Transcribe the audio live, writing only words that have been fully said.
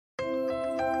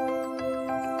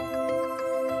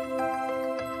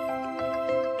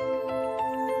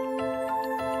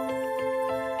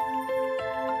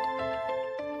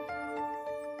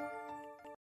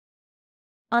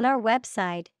On our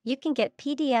website, you can get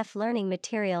PDF learning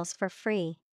materials for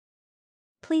free.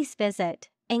 Please visit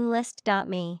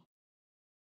englist.me.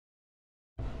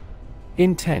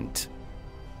 Intent.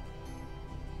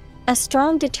 A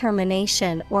strong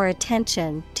determination or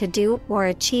attention to do or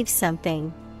achieve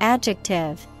something.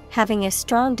 Adjective, having a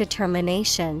strong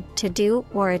determination to do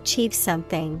or achieve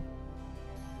something.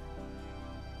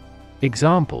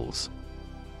 Examples: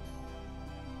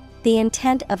 The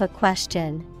intent of a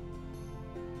question.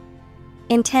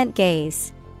 Intent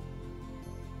gaze.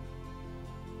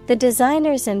 The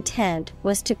designer's intent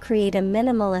was to create a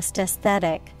minimalist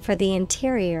aesthetic for the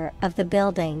interior of the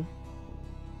building.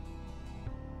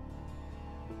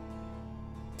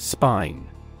 Spine.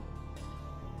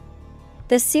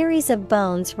 The series of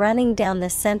bones running down the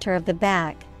center of the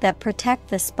back that protect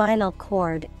the spinal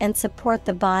cord and support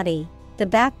the body, the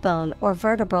backbone or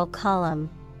vertebral column.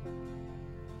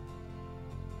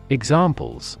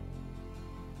 Examples: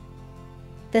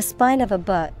 The spine of a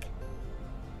book.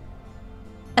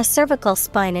 A cervical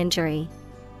spine injury.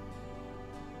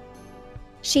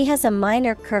 She has a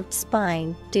minor curved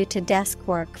spine due to desk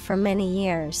work for many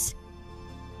years.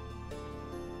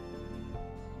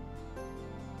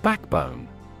 Backbone.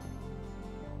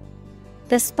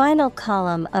 The spinal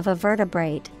column of a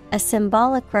vertebrate, a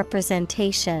symbolic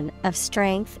representation of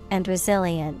strength and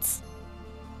resilience.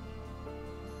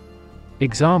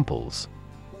 Examples: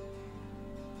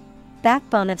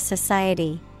 Backbone of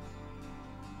society.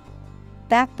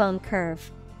 Backbone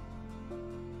curve.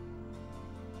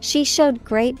 She showed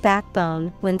great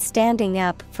backbone when standing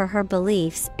up for her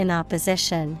beliefs in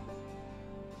opposition.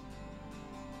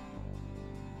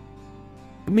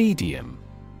 Medium.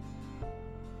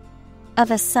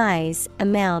 Of a size,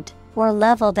 amount, or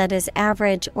level that is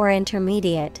average or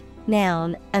intermediate.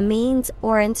 Noun, a means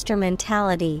or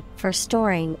instrumentality for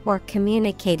storing or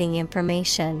communicating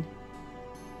information.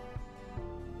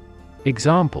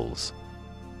 Examples: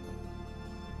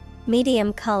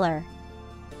 Medium color.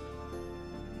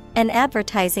 An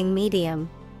advertising medium.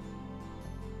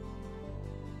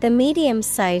 The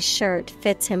medium-sized shirt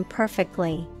fits him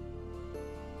perfectly.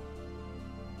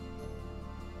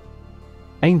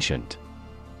 Ancient.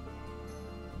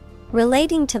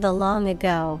 Relating to the long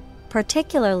ago,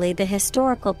 particularly the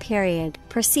historical period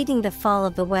preceding the fall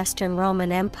of the Western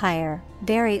Roman Empire,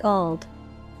 very old.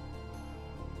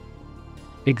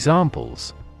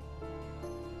 Examples: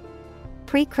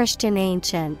 Pre-Christian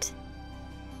ancient.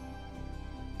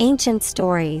 Ancient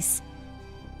stories.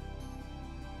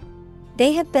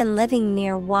 They have been living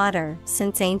near water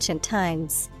since ancient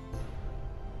times.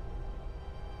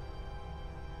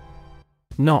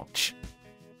 Notch.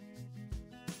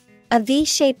 A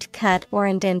V-shaped cut or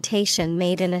indentation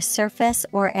made in a surface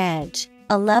or edge,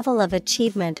 a level of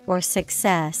achievement or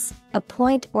success, a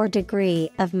point or degree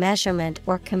of measurement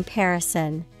or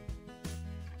comparison.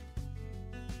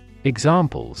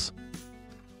 Examples: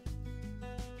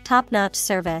 Top-notch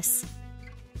service.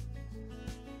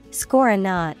 Score a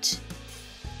notch.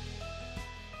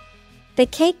 The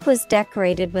cake was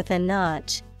decorated with a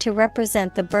notch to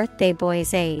represent the birthday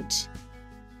boy's age.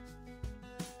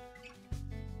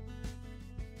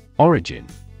 Origin.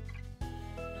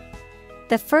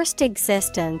 The first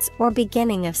existence or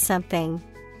beginning of something.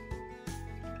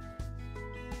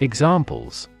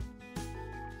 Examples: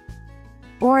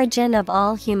 Origin of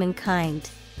all humankind.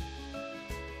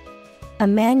 A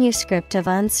manuscript of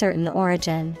uncertain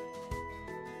origin.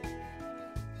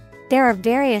 There are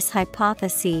various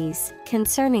hypotheses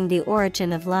concerning the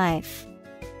origin of life.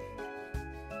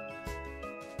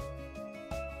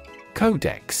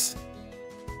 Codex.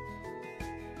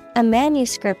 A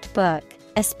manuscript book,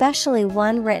 especially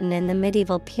one written in the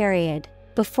medieval period,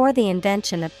 before the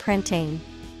invention of printing.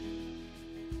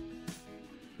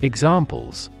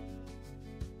 Examples: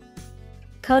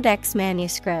 Codex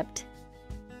manuscript.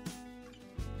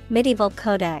 Medieval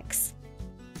codex.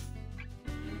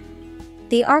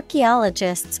 The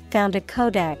archaeologists found a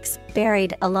codex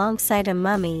buried alongside a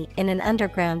mummy in an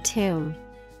underground tomb.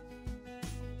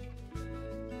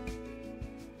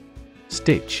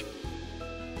 Stitch.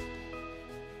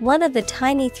 One of the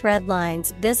tiny thread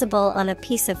lines visible on a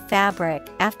piece of fabric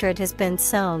after it has been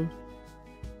sewn.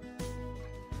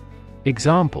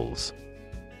 Examples: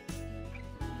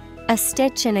 A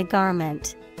stitch in a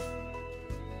garment.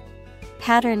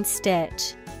 Pattern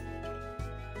stitch.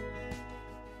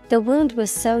 The wound was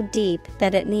so deep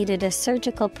that it needed a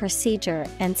surgical procedure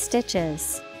and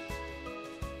stitches.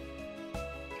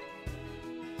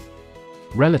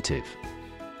 Relative.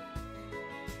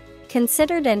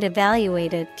 Considered and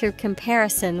evaluated through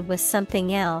comparison with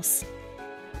something else.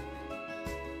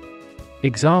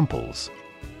 Examples: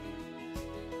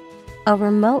 A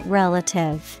remote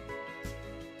relative.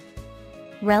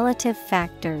 Relative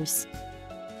factors.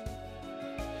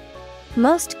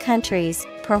 Most countries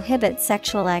prohibit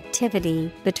sexual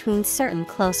activity between certain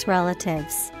close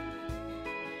relatives.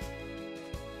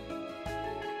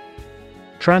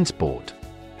 Transport.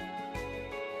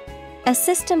 A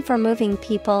system for moving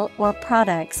people or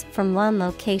products from one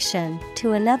location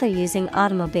to another using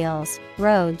automobiles,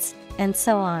 roads, and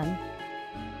so on.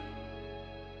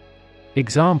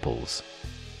 Examples: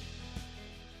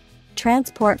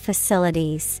 transport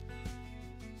facilities,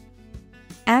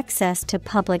 access to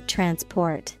public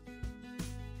transport.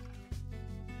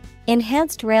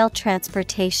 Enhanced rail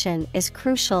transportation is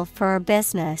crucial for our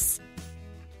business.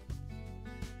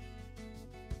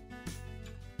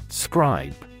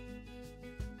 Scribe.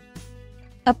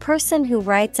 A person who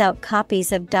writes out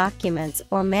copies of documents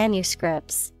or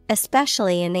manuscripts,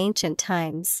 especially in ancient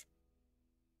times.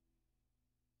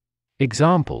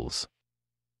 Examples: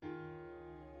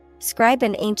 scribe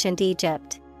in ancient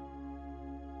Egypt.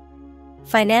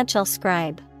 Financial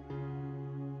scribe.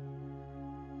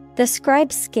 The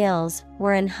scribe's skills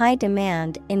were in high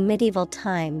demand in medieval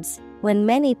times, when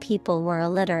many people were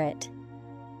illiterate.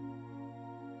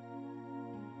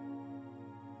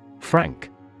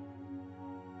 Frank.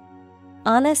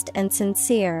 Honest and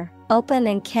sincere, open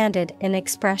and candid in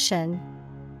expression.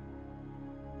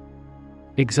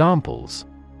 Examples: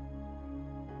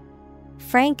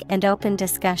 frank and open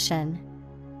discussion.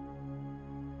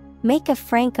 Make a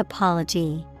frank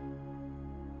apology.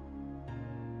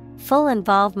 Full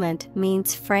involvement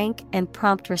means frank and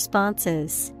prompt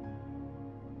responses.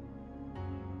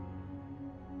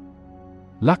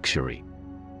 Luxury.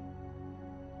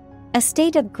 A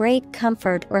state of great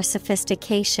comfort or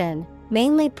sophistication,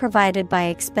 mainly provided by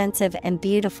expensive and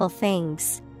beautiful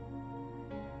things.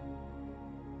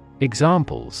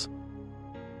 Examples: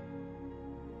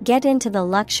 get into the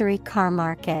luxury car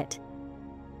market.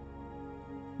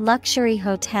 Luxury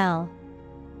hotel.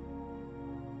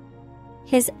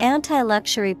 His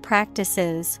anti-luxury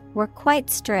practices were quite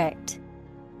strict.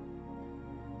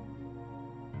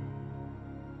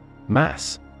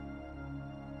 Mass.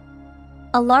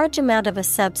 A large amount of a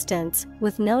substance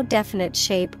with no definite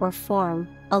shape or form,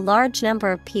 a large number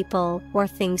of people or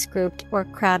things grouped or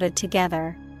crowded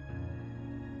together.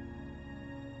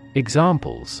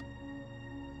 Examples: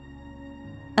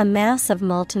 a mass of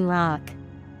molten rock.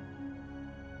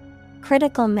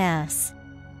 Critical mass.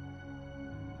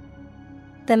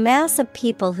 The mass of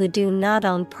people who do not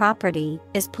own property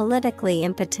is politically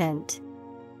impotent.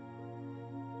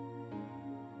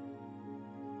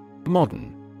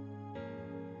 Modern.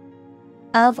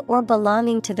 Of or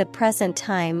belonging to the present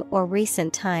time or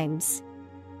recent times.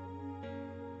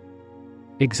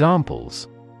 Examples: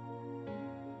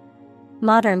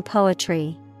 modern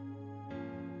poetry.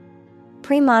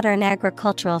 Pre-modern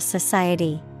agricultural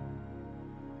society.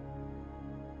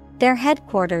 Their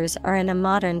headquarters are in a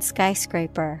modern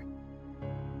skyscraper.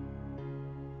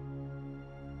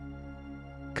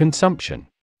 Consumption.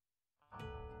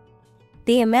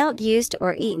 The amount used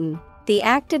or eaten, the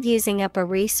act of using up a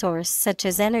resource such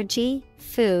as energy,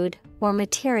 food, or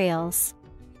materials.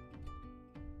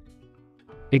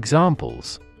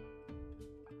 Examples: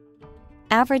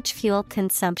 average fuel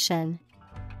consumption.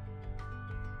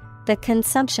 The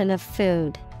consumption of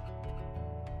food.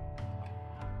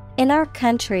 In our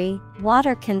country,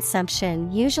 water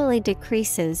consumption usually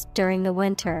decreases during the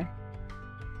winter.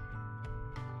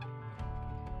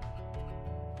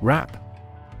 Wrap.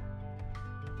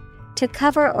 To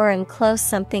cover or enclose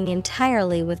something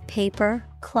entirely with paper,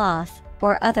 cloth,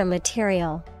 or other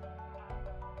material.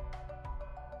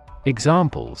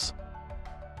 Examples: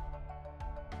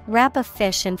 wrap a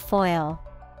fish in foil.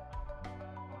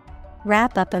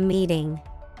 Wrap up a meeting.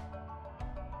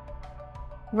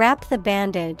 Wrap the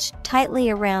bandage tightly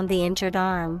around the injured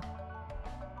arm.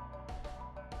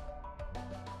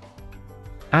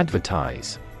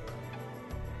 Advertise.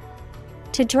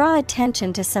 To draw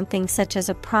attention to something such as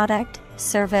a product,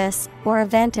 service, or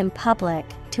event in public,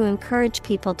 to encourage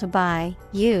people to buy,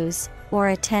 use, or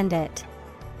attend it.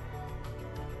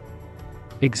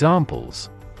 Examples: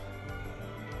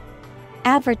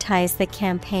 advertise the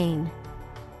campaign.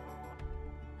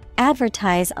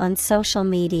 Advertise on social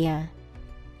media.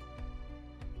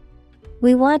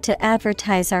 We want to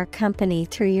advertise our company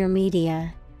through your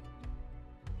media.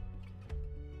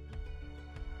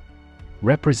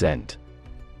 Represent.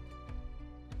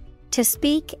 To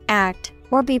speak, act,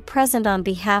 or be present on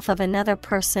behalf of another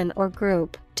person or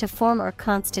group, to form or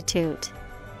constitute.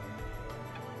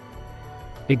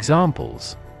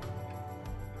 Examples: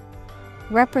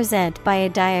 represent by a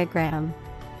diagram.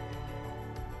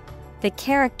 the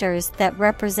characters that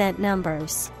represent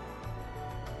numbers.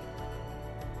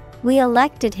 We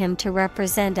elected him to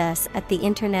represent us at the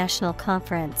international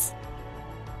conference.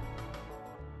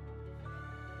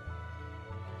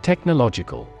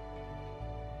 Technological.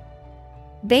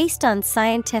 Based on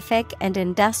scientific and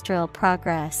industrial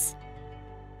progress.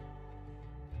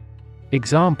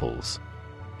 Examples: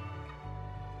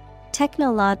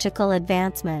 technological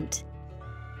advancement,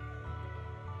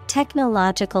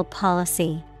 technological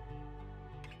policy.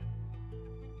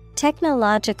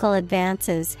 Technological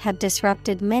advances have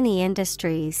disrupted many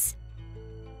industries.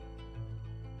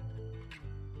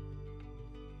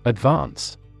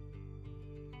 Advance.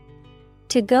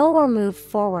 To go or move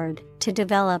forward, to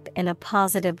develop in a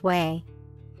positive way.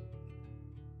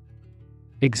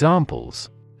 Examples: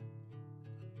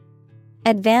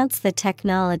 advance the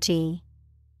technology,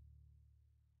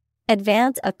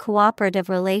 advance a cooperative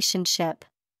relationship.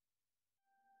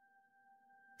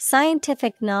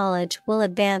 Scientific knowledge will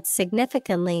advance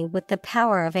significantly with the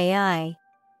power of AI.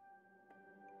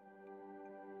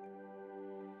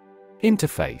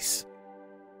 Interface.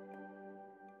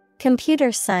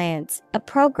 Computer science, a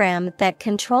program that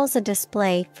controls a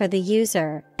display for the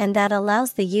user and that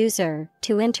allows the user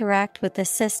to interact with the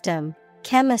system.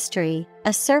 Chemistry,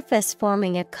 a surface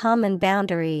forming a common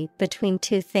boundary between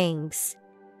two things.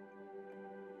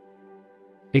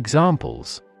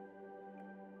 Examples: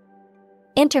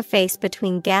 interface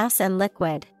between gas and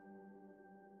liquid.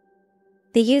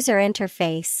 The user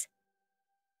interface.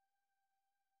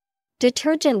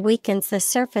 Detergent weakens the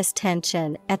surface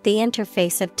tension at the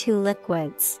interface of two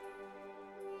liquids.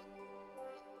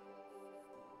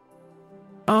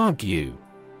 Argue.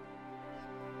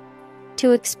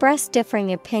 To express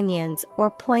differing opinions or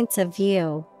points of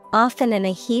view, often in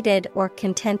a heated or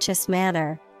contentious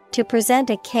manner. To present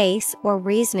a case or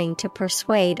reasoning to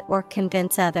persuade or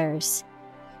convince others.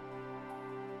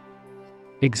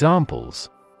 Examples: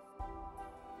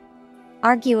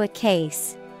 argue a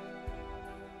case.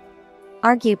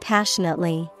 Argue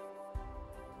passionately.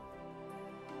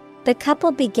 The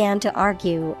couple began to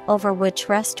argue over which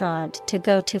restaurant to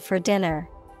go to for dinner.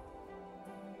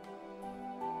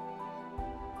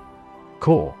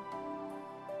 Core.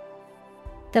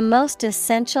 The most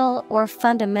essential or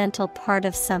fundamental part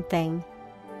of something.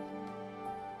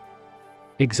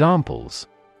 Examples: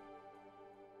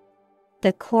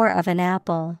 the core of an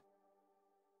apple.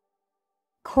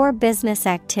 Core business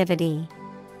activity.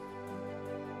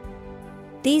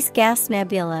 These gas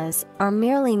nebulas are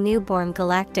merely newborn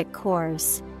galactic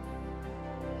cores.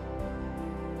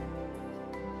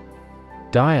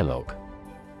 Dialogue.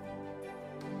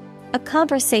 A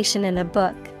conversation in a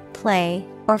book, play,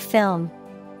 or film.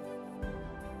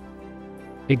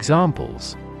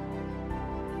 Examples: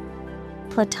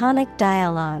 Platonic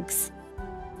dialogues.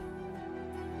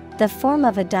 The form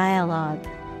of a dialogue.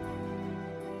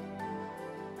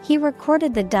 He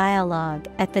recorded the dialogue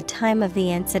at the time of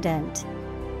the incident.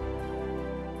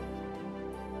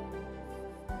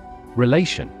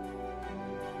 Relation.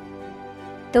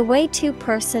 The way two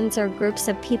persons or groups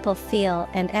of people feel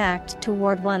and act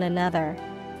toward one another.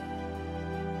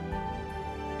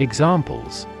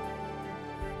 Examples: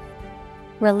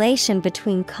 relation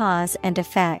between cause and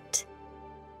effect.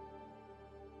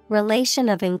 Relation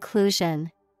of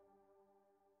inclusion.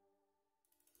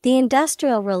 The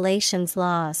industrial relations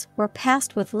laws were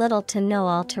passed with little to no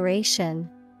alteration.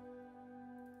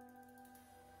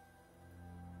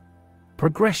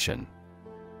 Progression.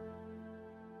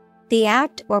 The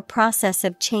act or process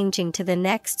of changing to the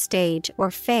next stage or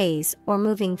phase or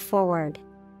moving forward.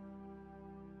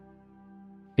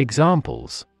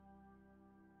 Examples: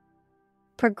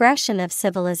 progression of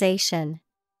civilization.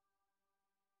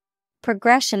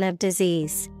 Progression of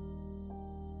disease.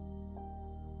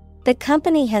 The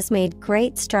company has made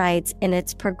great strides in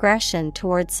its progression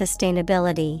towards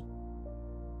sustainability.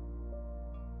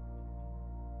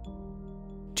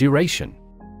 Duration.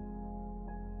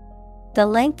 The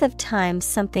length of time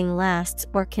something lasts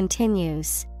or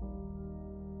continues.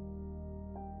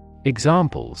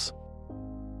 Examples: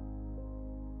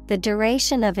 the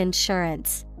duration of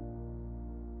insurance.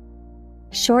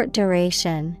 Short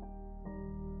duration.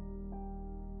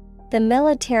 The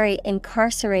military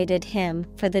incarcerated him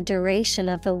for the duration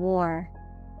of the war.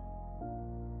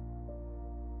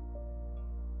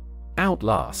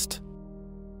 Outlast.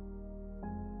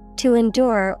 To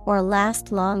endure or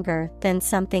last longer than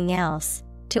something else,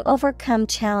 to overcome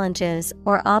challenges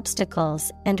or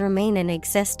obstacles and remain in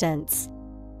existence.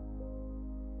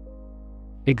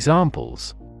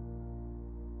 Examples: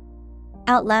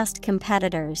 outlast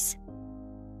competitors.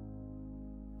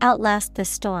 Outlast the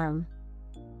storm.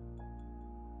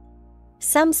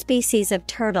 Some species of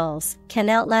turtles can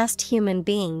outlast human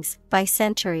beings by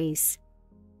centuries.